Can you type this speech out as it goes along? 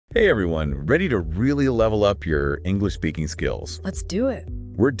Hey everyone, ready to really level up your English speaking skills? Let's do it.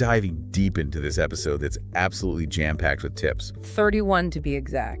 We're diving deep into this episode that's absolutely jam-packed with tips. 31 to be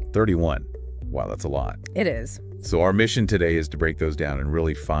exact. 31. Wow, that's a lot. It is. So our mission today is to break those down and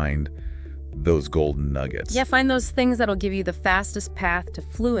really find those golden nuggets. Yeah, find those things that'll give you the fastest path to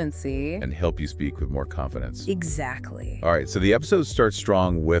fluency. And help you speak with more confidence. Exactly. All right, so the episode starts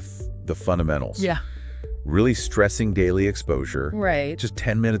strong with the fundamentals. Yeah. Really stressing daily exposure. Right. Just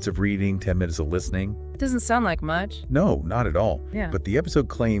 10 minutes of reading, 10 minutes of listening. Doesn't sound like much. No, not at all. Yeah. But the episode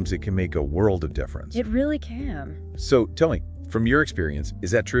claims it can make a world of difference. It really can. So tell me, from your experience,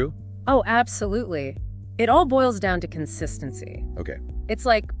 is that true? Oh, absolutely. It all boils down to consistency. Okay. It's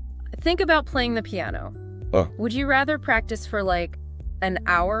like, think about playing the piano. Oh. Would you rather practice for like an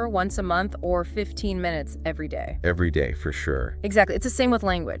hour once a month or 15 minutes every day? Every day, for sure. Exactly. It's the same with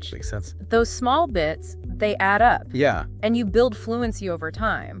language. Makes sense. Those small bits, they add up. Yeah. And you build fluency over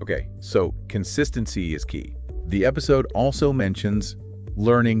time. Okay, so consistency is key. The episode also mentions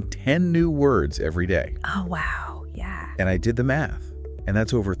learning 10 new words every day. Oh, wow. Yeah. And I did the math, and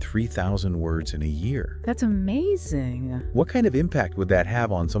that's over 3,000 words in a year. That's amazing. What kind of impact would that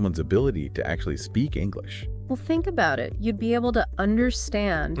have on someone's ability to actually speak English? Well, think about it. You'd be able to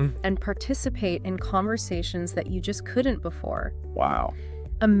understand and participate in conversations that you just couldn't before. Wow.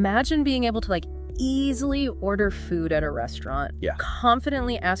 Imagine being able to easily order food at a restaurant, Yeah.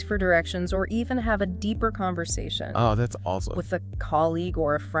 confidently ask for directions, or even have a deeper conversation Oh, that's awesome. with a colleague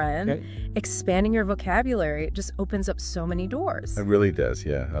or a friend. Okay. Expanding your vocabulary just opens up so many doors. It really does.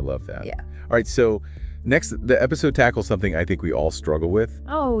 Yeah, I love that. Yeah. All right, so next, the episode tackles something I think we all struggle with.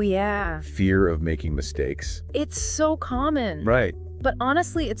 Oh, yeah. Fear of making mistakes. It's so common. Right. But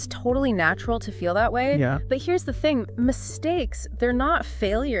honestly, it's totally natural to feel that way. Yeah. But here's the thing, mistakes, they're not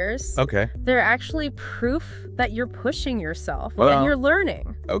failures. Okay. They're actually proof that you're pushing yourself Well, and you're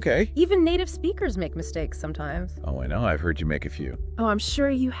learning. Okay. Even native speakers make mistakes sometimes. Oh, I know. I've heard you make a few. Oh, I'm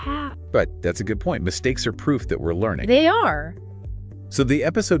sure you have. But that's a good point. Mistakes are proof that we're learning. They are. So the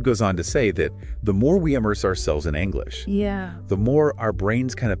episode goes on to say that the more we immerse ourselves in English, Yeah. the more our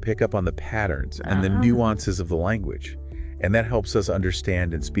brains kind of pick up on the patterns and the nuances of the language. And that helps us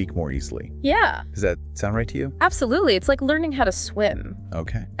understand and speak more easily. Yeah, Does that sound right to you? absolutely. It's like learning how to swim.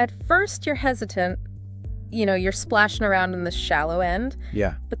 Okay. At first, you're hesitant. You're splashing around in the shallow end.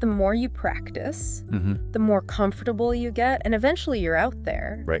 Yeah. But the more you practice, Mm-hmm. the more comfortable you get, and eventually you're out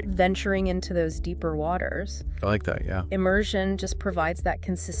there, Right. venturing into those deeper waters. I like that, yeah. Immersion just provides that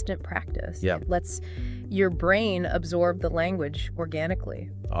consistent practice. Yeah. It lets your brain absorb the language organically.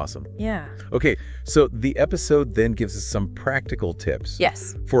 Awesome. Yeah. Okay, so the episode then gives us some practical tips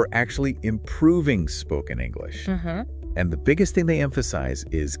Yes. for actually improving spoken English. Mm-hmm. And the biggest thing they emphasize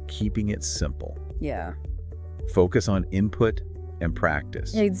is keeping it simple. Yeah. Focus on input and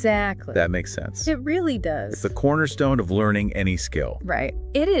practice. Exactly. That makes sense. It really It's does. the cornerstone of learning any skill. Right.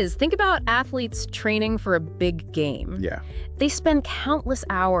 It is. Think about athletes training for a big game. Yeah. They spend countless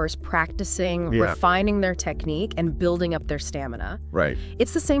hours practicing, Yeah. refining their technique, and building up their stamina. Right.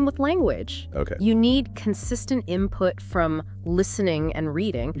 It's the same with language. Okay. You need consistent input from listening and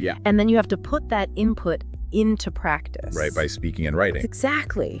reading, Yeah. and then you have to put that input into practice. Right, by speaking and writing.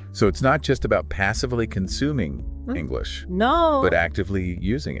 Exactly. So it's not just about passively consuming Mm. English, No, but actively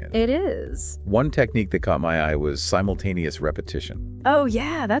using it. it is. One technique that caught my eye was simultaneous repetition. Oh,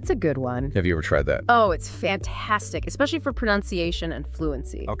 yeah, that's a good one. Have you ever tried that? Oh, it's fantastic, especially for pronunciation and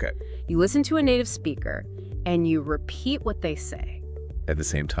fluency. Okay. You listen to a native speaker, and you repeat what they say At the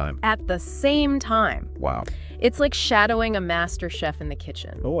same time. at the same time. Wow. It's like shadowing a master chef in the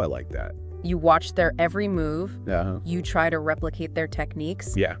kitchen. Oh, I like that. You watch their every move, Yeah. you try to replicate their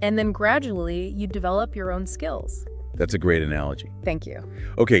techniques, Yeah. and then gradually you develop your own skills. That's a great analogy. Thank you.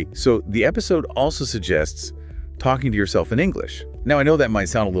 Okay, so the episode also suggests talking to yourself in English. Now, I know that might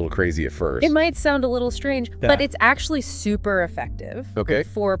sound a little crazy at first. It might sound a little strange, Yeah. but it's actually super effective Okay.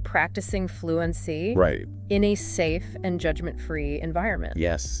 for practicing fluency Right. in a safe and judgment-free environment.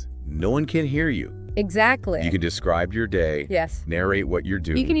 Yes. No one can hear you. Exactly. You can describe your day, Yes. narrate what you're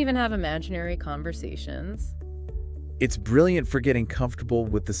doing. You can even have imaginary conversations. It's brilliant for getting comfortable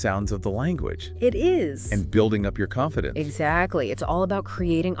with the sounds of the language It is. and building up your confidence. Exactly. It's all about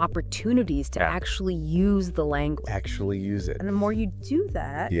creating opportunities to Yeah. actually use the language. Actually use it. And the more you do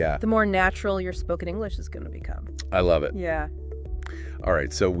that, Yeah. the more natural your spoken English is going to become. I love it. Yeah. All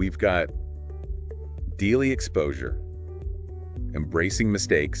right, so we've got daily exposure, embracing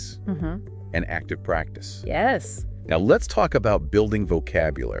mistakes, Mm-hmm. and active practice. Yes. Now let's talk about building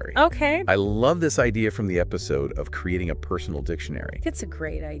vocabulary. Okay. I love this idea from the episode of creating a personal dictionary. It's a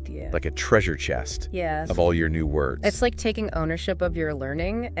great idea. Like a treasure chest Yes. of all your new words. It's like taking ownership of your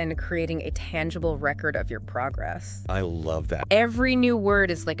learning and creating a tangible record of your progress. I love that. Every new word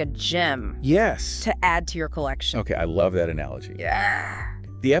is like a gem Yes. to add to your collection. Okay, I love that analogy. Yeah.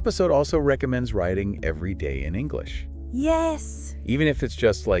 The episode also recommends writing every day in English. Yes. Even if it's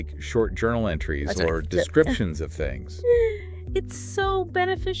just like short journal entries That's or right. descriptions of things. It's so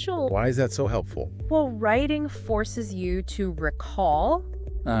beneficial. Why is that so helpful? Well, writing forces you to recall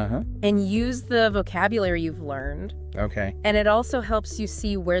Uh-huh. and use the vocabulary you've learned. Okay. And it also helps you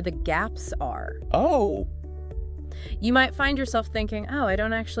see where the gaps are. Oh. You might find yourself thinking, oh, I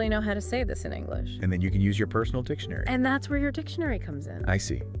don't actually know how to say this in English. And then you can use your personal dictionary. And that's where your dictionary comes in. I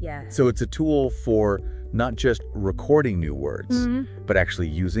see. Yes. So it's a tool for not just recording new words, Mhm. but actually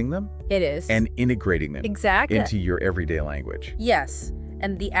using them It is. and integrating them Exactly. into your everyday language. Yes.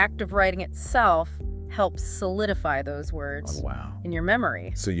 And the act of writing itself helps solidify those words Oh, wow. in your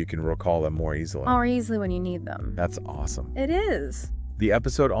memory So you can recall them more easily. more easily when you need them. That's awesome. It is. The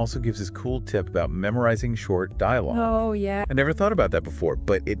episode also gives this cool tip about memorizing short dialogue. Oh, yeah. I never thought about that before,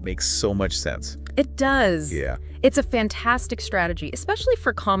 but it makes so much sense. It does. Yeah. It's a fantastic strategy, especially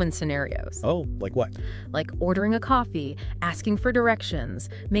for common scenarios, Oh, like what? like ordering a coffee, asking for directions,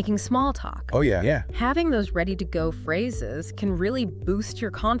 making small talk. Oh, yeah. Yeah. Having those ready-to-go phrases can really boost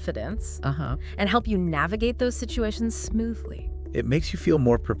your confidence and help you navigate those situations smoothly. It makes you feel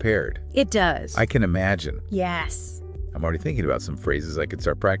more prepared. It does. I can imagine. Yes. I'm already thinking about some phrases I could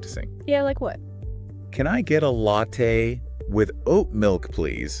start practicing. Yeah, like what? Can I get a latte with oat milk,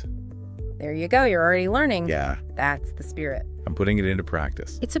 please? There you go. You're already learning. Yeah, That's the spirit. I'm putting it into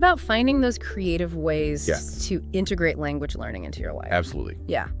practice. It's about finding those creative ways Yes. to integrate language learning into your life. Absolutely.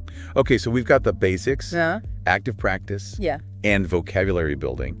 Yeah. Okay, so we've got the basics, Yeah. active practice, Yeah. and vocabulary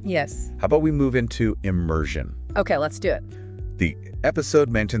building. Yes. How about we move into immersion? Okay, let's do it. The episode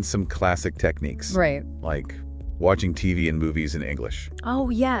mentions some classic techniques, Right. like watching TV and movies in English. Oh,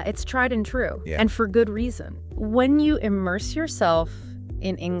 yeah. It's tried and true. Yeah. And for good reason. When you immerse yourself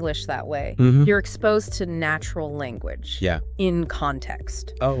in English that way, Mhm. you're exposed to natural language Yeah. in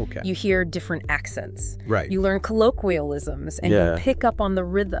context. Oh, okay. You hear different accents. Right. You learn colloquialisms and Yeah. you pick up on the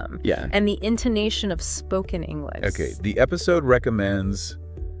rhythm Yeah. and the intonation of spoken English. Okay, the episode recommends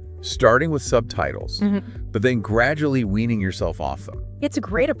starting with subtitles, Mhm. but then gradually weaning yourself off them. It's a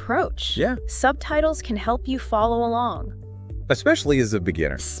great approach. Yeah. Subtitles can help you follow along, Especially as a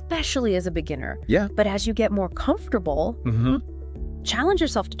beginner. especially as a beginner. Yeah. But as you get more comfortable, Mm-hmm. challenge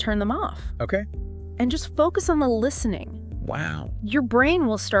yourself to turn them off Okay. and just focus on the listening. Wow. Your brain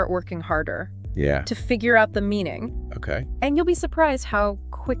will start working harder Yeah. to figure out the meaning, Okay. and you'll be surprised how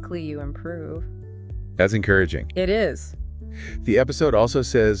quickly you improve. That's encouraging. It is. The episode also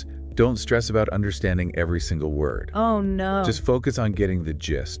says, don't stress about understanding every single word. Oh, no. Just focus on getting the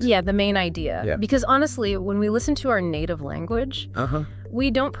gist. Yeah, the main idea. Yeah. Because honestly, when we listen to our native language, Uh-huh.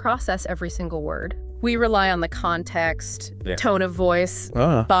 we don't process every single word. We rely on the context, Yeah. tone of voice,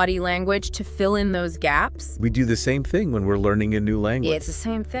 body language to fill in those gaps. We do the same thing when we're learning a new language. It's the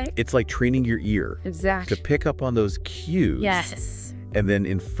same thing. It's like training your ear Exactly. to pick up on those cues Yes. and then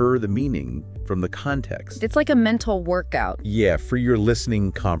infer the meaning from the context. It's like a mental workout. Yeah, for your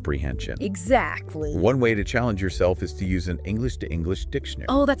listening comprehension. Exactly. One way to challenge yourself is to use an English-to-English dictionary.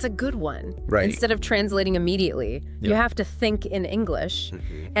 Oh, that's a good one. Right. Instead of translating immediately, you Yeah. have to think in English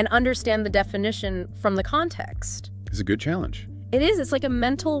and understand the definition from the context. It's a good challenge. It is. It's like a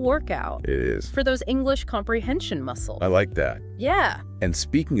mental workout It is. for those English comprehension muscles. I like that. Yeah. And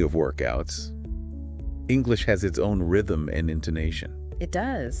speaking of workouts, English has its own rhythm and intonation. It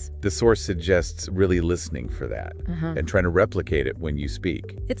does. The source suggests really listening for that and trying to replicate it when you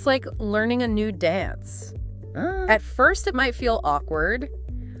speak. It's like learning a new dance. Ah, At first, it might feel awkward,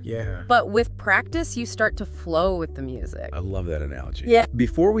 yeah. but with practice, you start to flow with the music. I love that analogy. Yeah.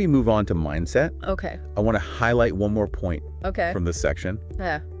 Before we move on to mindset, Okay. I want to highlight one more point Okay. from this section.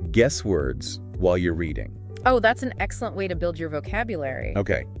 Yeah. Guess words while you're reading. Oh, that's an excellent way to build your vocabulary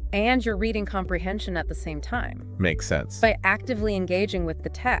Okay, and your reading comprehension at the same time. makes sense. By actively engaging with the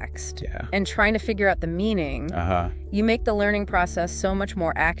text Yeah. and trying to figure out the meaning, Uh-huh. you make the learning process so much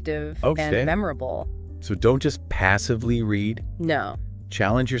more active Okay. and memorable. So don't just passively read. No.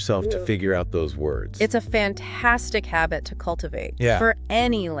 Challenge yourself to figure out those words. It's a fantastic habit to cultivate Yeah. for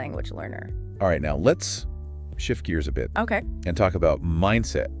any language learner. All right, now let's shift gears a bit Okay. and talk about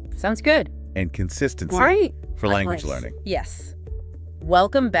mindset Sounds good. and consistency Right. for language Nice. learning. Yes.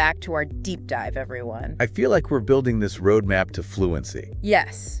 Welcome back to our deep dive, everyone. I feel like we're building this roadmap to fluency.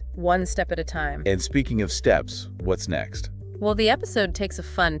 Yes, one step at a time. And speaking of steps, what's next? Well, the episode takes a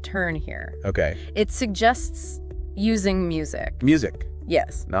fun turn here. Okay. It suggests using music. Music.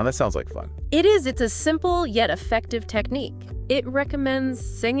 Yes. Now that sounds like fun. It is. It's a simple yet effective technique. It recommends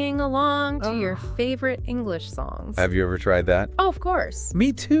singing along to your favorite English songs. Have you ever tried that? Oh, of course.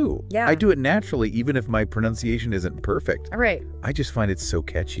 Me too. Yeah. I do it naturally, even if my pronunciation isn't perfect. All right. I just find it so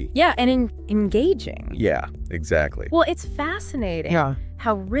catchy. Yeah, and engaging. Yeah, exactly. Well, it's fascinating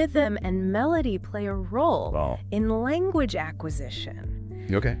how rhythm and melody play a role in language acquisition.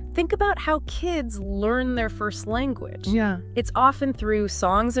 Okay. Think about how kids learn their first language. Yeah. It's often through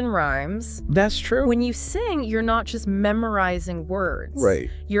songs and rhymes. That's true. When you sing, you're not just memorizing words. Right.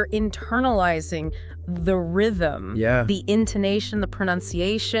 You're internalizing the rhythm, the intonation, the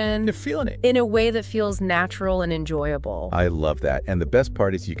pronunciation. You're feeling it. In a way that feels natural and enjoyable. I love that. And the best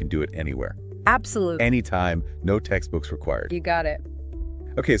part is you can do it anywhere. Absolutely. Anytime, no textbooks required. You got it.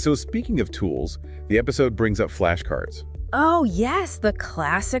 Okay, so speaking of tools, the episode brings up flashcards. Oh, yes, the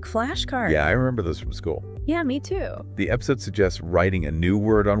classic flashcard. Yeah, I remember those from school. Yeah, me too. The episode suggests writing a new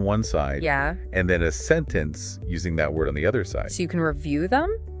word on one side. Yeah. And then a sentence using that word on the other side. So you can review them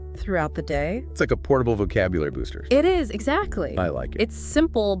throughout the day. It's like a portable vocabulary booster. It is, exactly. I like it. It's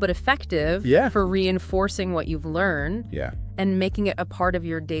simple but effective for reinforcing what you've learned and making it a part of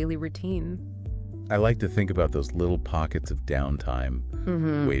your daily routine. I like to think about those little pockets of downtime,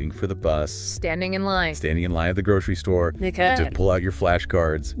 waiting for the bus, standing in line at the grocery store to pull out your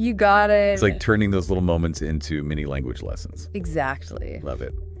flashcards. You got it. It's like turning those little moments into mini language lessons. Exactly. Love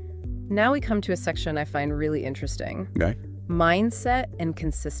it. Now we come to a section I find really interesting. Okay. Mindset and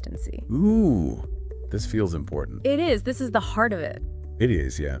consistency. Ooh, this feels important. It is. This is the heart of it. It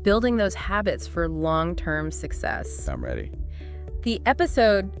is, yeah. Building those habits for long-term success. I'm ready. The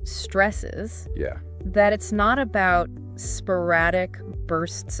episode stresses that it's not about sporadic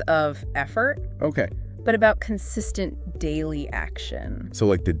bursts of effort, but about consistent daily action. So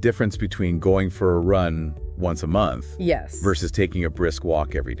like the difference between going for a run once a month versus taking a brisk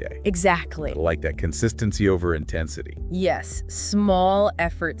walk every day. Exactly. I like that consistency over intensity. Yes. Small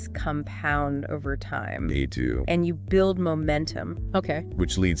efforts compound over time. Me too. And you build momentum. Okay.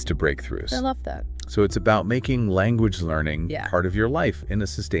 Which leads to breakthroughs. I love that. So it's about making language learning part of your life in a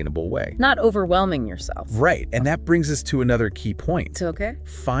sustainable way. Not overwhelming yourself. Right. And that brings us to another key point. Okay.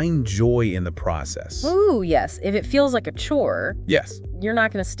 Find joy in the process. Ooh, yes. If it feels like a chore, you're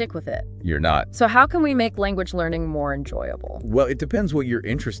not going to stick with it. You're not. So how can we make language learning more enjoyable? Well, it depends what you're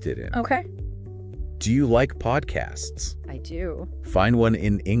interested in. Okay. Do you like podcasts? I do. Find one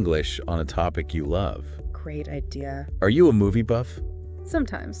in English on a topic you love. Great idea. Are you a movie buff?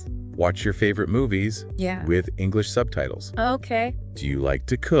 Sometimes. Watch your favorite movies with English subtitles. Okay. Do you like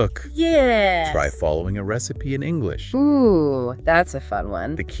to cook? Yes. Try following a recipe in English. Ooh, that's a fun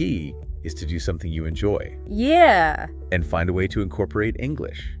one. The key is to do something you enjoy. Yeah. And find a way to incorporate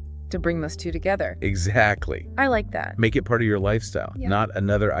English. To bring those two together. Exactly. I like that. Make it part of your lifestyle, not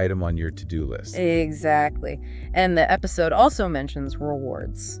another item on your to-do list. Exactly. And the episode also mentions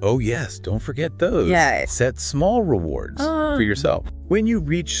rewards. Oh, yes. Don't forget those. Yeah. Set small rewards for yourself when you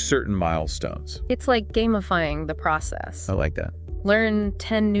reach certain milestones. It's like gamifying the process. I like that. Learn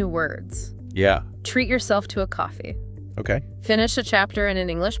 10 new words. Yeah. Treat yourself to a coffee. Okay. Finish a chapter in an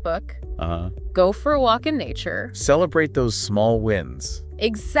English book. Uh-huh. Go for a walk in nature. Celebrate those small wins.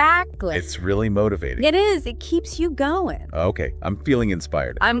 Exactly. It's really motivating. It is. It keeps you going. Okay. I'm feeling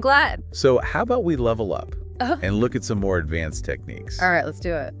inspired. I'm glad. So how about we level up and look at some more advanced techniques? All right, let's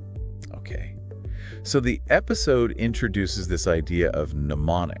do it. Okay. So the episode introduces this idea of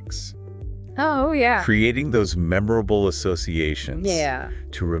mnemonics. Oh, yeah. Creating those memorable associations. Yeah.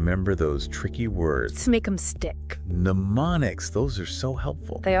 To remember those tricky words. To make them stick. Mnemonics, those are so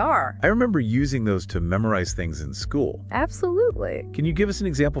helpful. They are. I remember using those to memorize things in school. Absolutely. Can you give us an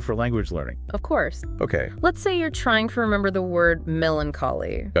example for language learning? Of course. Okay. Let's say you're trying to remember the word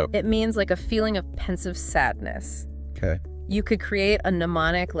melancholy. Oh. It means like a feeling of pensive sadness. Okay. You could create a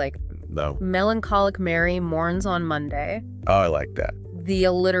mnemonic like Melancholic Mary mourns on Monday. Oh, I like that. The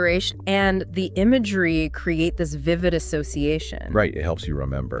alliteration and the imagery create this vivid association. Right, it helps you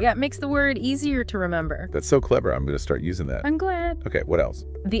remember. Yeah, it makes the word easier to remember. That's so clever. I'm going to start using that. I'm glad. Okay, what else?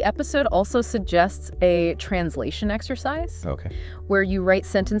 The episode also suggests a translation exercise. Okay. Where you write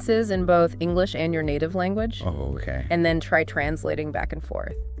sentences in both English and your native language. Oh, okay. And then try translating back and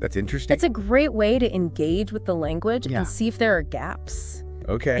forth. That's interesting. It's a great way to engage with the language and see if there are gaps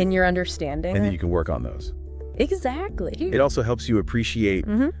in your understanding. And then you can work on those. Exactly. It also helps you appreciate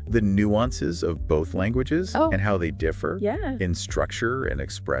the nuances of both languages and how they differ in structure and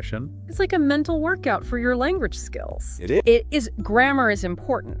expression. It's like a mental workout for your language skills. It is. Grammar is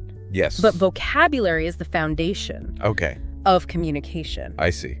important. Yes. But vocabulary is the foundation. Okay. Of communication. I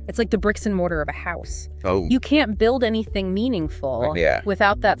see. It's like the bricks and mortar of a house. Oh. You can't build anything meaningful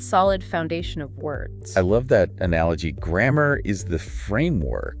without that solid foundation of words. I love that analogy. Grammar is the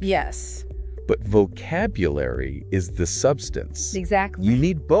framework. Yes. But vocabulary is the substance. Exactly. You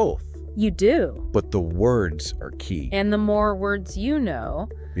need both. You do. But the words are key. And the more words you know,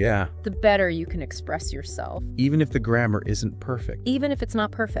 yeah, the better you can express yourself. Even if the grammar isn't perfect. Even if it's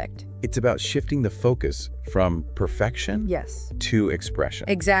not perfect. It's about shifting the focus from perfection to expression.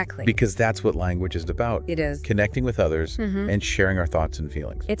 Exactly. Because that's what language is about. It is. Connecting with others and sharing our thoughts and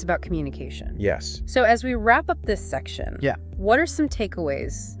feelings. It's about communication. Yes. So as we wrap up this section, what are some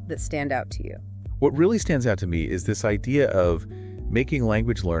takeaways that stand out to you? What really stands out to me is this idea of making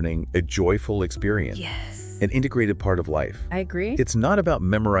language learning a joyful experience. Yes. An integrated part of life. I agree. It's not about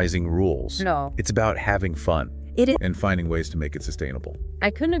memorizing rules. No. It's about having fun. It is. And finding ways to make it sustainable. I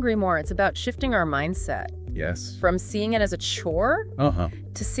couldn't agree more. It's about shifting our mindset. Yes. From seeing it as a chore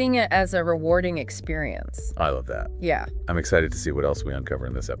to seeing it as a rewarding experience. I love that. Yeah. I'm excited to see what else we uncover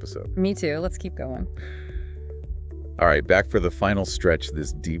in this episode. Me too. Let's keep going. All right, back for the final stretch of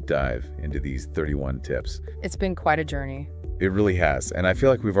this deep dive into these 31 tips. It's been quite a journey. It really has, and I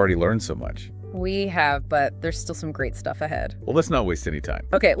feel like we've already learned so much. We have, but there's still some great stuff ahead. Well, let's not waste any time.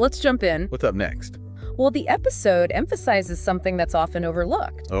 Okay, let's jump in. What's up next? Well, the episode emphasizes something that's often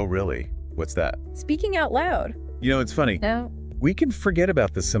overlooked. Oh, really? What's that? Speaking out loud. You know, it's funny. No. We can forget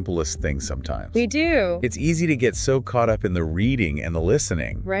about the simplest things sometimes. We do. It's easy to get so caught up in the reading and the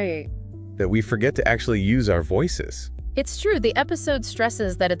listening. Right. That we forget to actually use our voices. It's true. The episode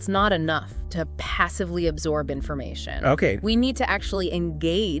stresses that it's not enough to passively absorb information. Okay. We need to actually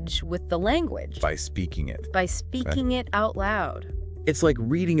engage with the language. By speaking it. By speaking it out loud. It's like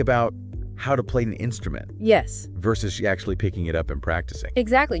reading about how to play an instrument. Yes. Versus actually picking it up and practicing.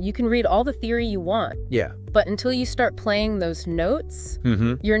 Exactly. You can read all the theory you want. Yeah. But until you start playing those notes,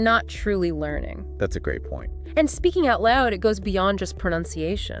 you're not truly learning. That's a great point. And speaking out loud, it goes beyond just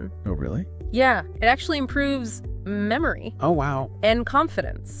pronunciation. Oh, really? Yeah. It actually improves memory. Oh, wow. And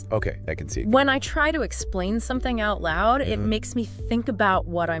confidence. Okay, I can see. When I try to explain something out loud, it makes me think about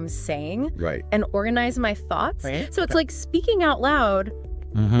what I'm saying. Right. And organize my thoughts. Right. So it's like speaking out loud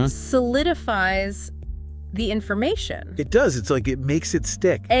solidifies the information. It does. It's like it makes it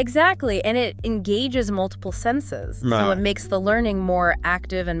stick. Exactly. And it engages multiple senses. So it makes the learning more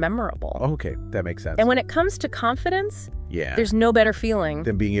active and memorable. Okay, that makes sense. And when it comes to confidence, yeah, there's no better feeling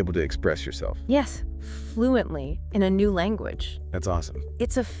than being able to express yourself. Yes, fluently in a new language. That's awesome.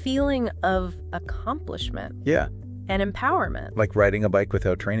 It's a feeling of accomplishment. Yeah. And empowerment. Like riding a bike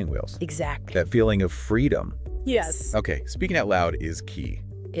without training wheels. Exactly. That feeling of freedom. Yes. Okay, speaking out loud is key.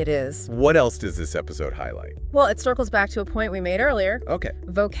 It is. What else does this episode highlight? Well, it circles back to a point we made earlier. Okay.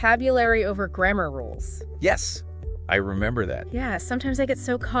 Vocabulary over grammar rules. Yes, I remember that. Yeah, sometimes I get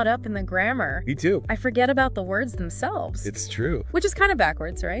so caught up in the grammar. Me too. I forget about the words themselves. It's true. Which is kind of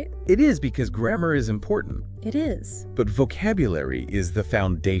backwards, right? It is, because grammar is important. It is. But vocabulary is the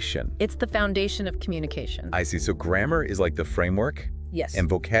foundation. It's the foundation of communication. I see. So grammar is like the framework? Yes. And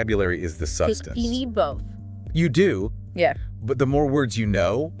vocabulary is the substance. You need both. You do? Yeah. But the more words you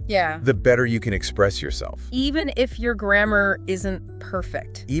know, the better you can express yourself. Even if your grammar isn't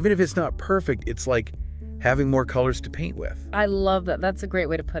perfect. Even if it's not perfect, it's like having more colors to paint with. I love that. That's a great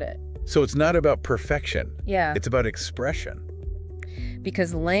way to put it. So it's not about perfection. Yeah. It's about expression.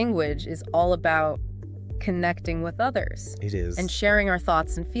 Because language is all about connecting with others. It is. And sharing our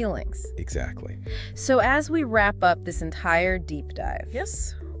thoughts and feelings. Exactly. So as we wrap up this entire deep dive,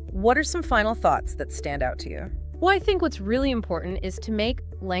 what are some final thoughts that stand out to you? Well, I think what's really important is to make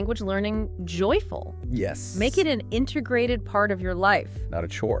language learning joyful. Yes. Make it an integrated part of your life. Not a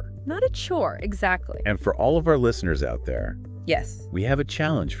chore. Not a chore, exactly. And for all of our listeners out there, yes, we have a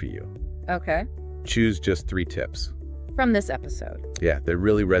challenge for you. Okay. Choose just 3 tips. From this episode. Yeah, that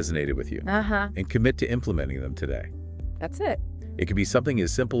really resonated with you. And commit to implementing them today. That's it. It could be something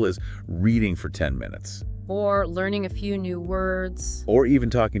as simple as reading for 10 minutes. Or learning a few new words. Or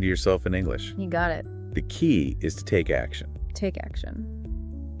even talking to yourself in English. You got it. The key is to take action. Take action.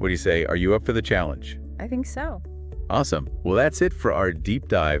 What do you say? Are you up for the challenge? I think so. Awesome. Well, that's it for our deep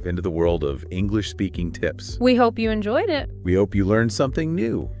dive into the world of English speaking tips. We hope you enjoyed it. We hope you learned something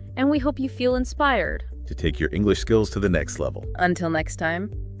new. And we hope you feel inspired to take your English skills to the next level. Until next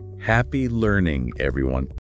time. Happy learning, everyone.